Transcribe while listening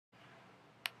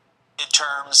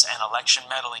midterms and election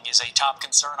meddling is a top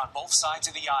concern on both sides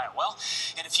of the aisle. Well,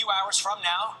 in a few hours from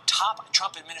now, top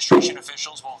Trump administration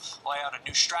officials will lay out a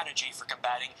new strategy for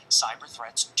combating cyber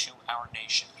threats to our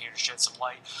nation. Here to shed some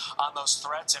light on those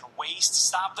threats and ways to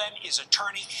stop them is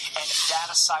attorney and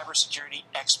data cybersecurity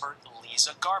expert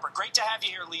Leeza Garber. Great to have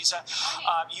you here, Leeza.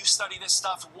 You study this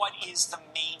stuff. What is the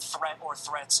main threat or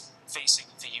threats facing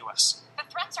the U.S.? The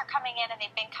threats are coming in, and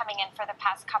they've been coming in for the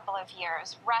past couple of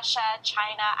years. Russia,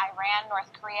 China, Iran,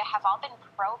 North Korea have all been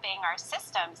probing our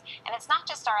systems. And it's not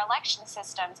just our election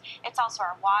systems, it's also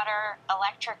our water,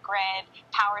 electric grid,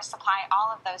 power supply,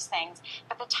 all of those things.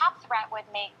 But the top threat would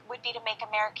be to make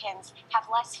Americans have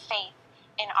less faith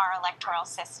in our electoral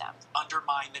systems.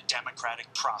 Undermine the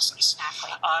democratic process.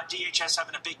 Exactly. DHS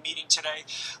having a big meeting today.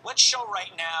 Let's show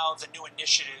right now the new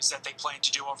initiatives that they plan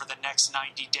to do over the next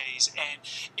 90 days. And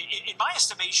in my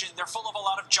estimation, they're full of a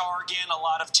lot of jargon, a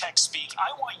lot of tech speak.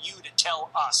 I want you to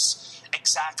tell us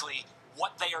exactly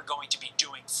what they are going to be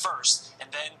doing first,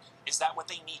 and then is that what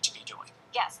they need to be doing?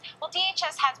 Yes. Well,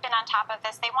 DHS has been on top of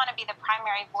this. They want to be the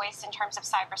primary voice in terms of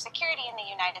cybersecurity in the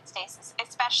United States,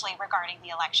 especially regarding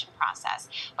the election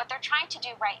process. What they're trying to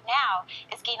do right now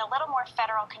is gain a little more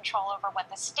federal control over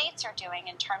what the states are doing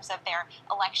in terms of their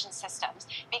election systems.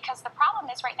 Because the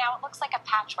problem is right now it looks like a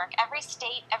patchwork. Every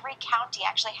state, every county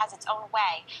actually has its own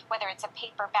way, whether it's a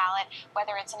paper ballot,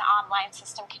 whether it's an online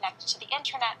system connected to the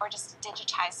internet, or just a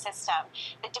digitized system.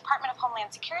 The Department of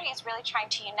Homeland Security is really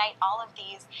trying to unite all of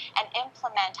these and implement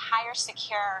higher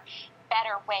secure,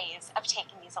 better ways of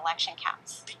taking these election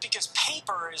counts. Because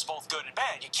paper is both good and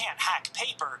bad. You can't hack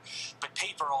paper, but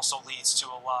paper also leads to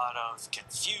a lot of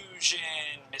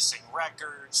confusion, missing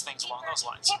records, things along those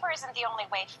lines. Paper isn't the only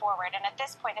way forward, and at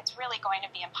this point it's really going to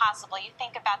be impossible. You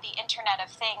think about the Internet of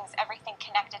Things, everything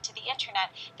connected to the Internet.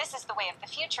 This is the way of the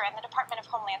future, and the Department of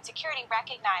Homeland Security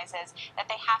recognizes that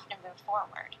they have to move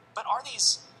forward. But are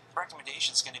these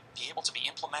recommendations going to be able to be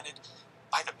implemented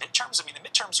by the midterms? I mean, the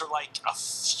midterms are like a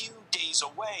few days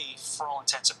away for all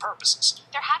intents and purposes.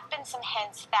 There have been some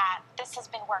hints that this has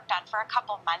been worked on for a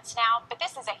couple months now, but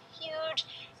this is a huge,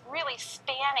 really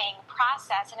spanning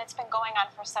process, and it's been going on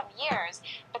for some years.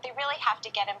 But they really have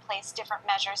to get in place different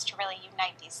measures to really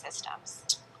unite these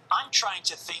systems. I'm trying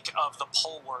to think of the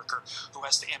poll worker who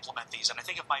has to implement these, and I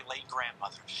think of my late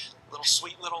grandmother, little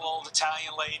sweet little old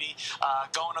Italian lady,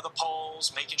 going to the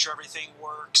polls, making sure everything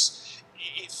works.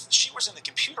 If she was in the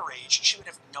computer age, she would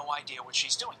have no idea what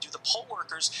she's doing. Do the poll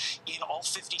workers in all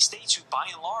 50 states, who by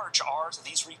and large are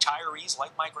these retirees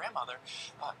like my grandmother,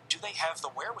 do they have the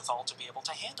wherewithal to be able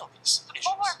to handle these issues?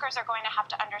 Poll workers are going to have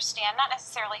to understand not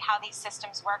necessarily how these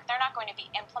systems work. They're not going to be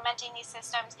implementing these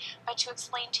systems, but to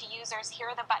explain to users,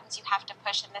 here are the buttons you have to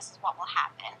push and this is what will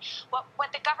happen. What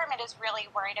the government is really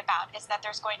worried about is that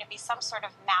there's going to be some sort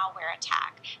of malware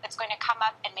attack that's going to come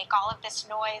up and make all of this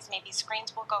noise. Maybe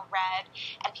screens will go red,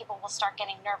 and people will start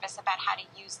getting nervous about how to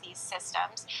use these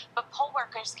systems. But poll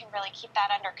workers can really keep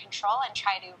that under control and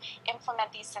try to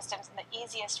implement these systems in the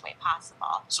easiest way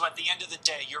possible. So at the end of the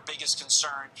day, your biggest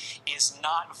concern is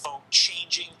not vote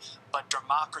changing, but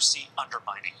democracy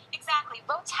undermining. Exactly.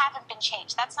 Votes haven't been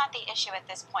changed. That's not the issue at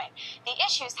this point. The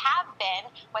issues have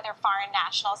been whether foreign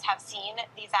nationals have seen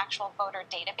these actual voter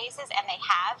databases, and they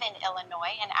have in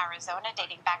Illinois and Arizona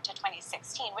dating back to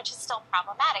 2016, which is still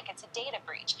problematic. It's a data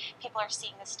breach. People are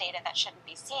seeing this data that shouldn't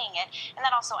be seeing it, and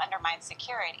that also undermines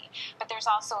security. But there's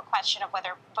also a question of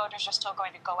whether voters are still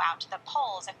going to go out to the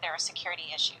polls if there are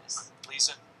security issues.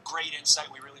 Leeza, great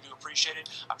insight. We really do appreciate it.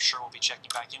 I'm sure we'll be checking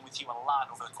back in with you a lot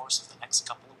over the course of the next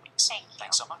couple of weeks. Thank you.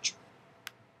 Thanks so much.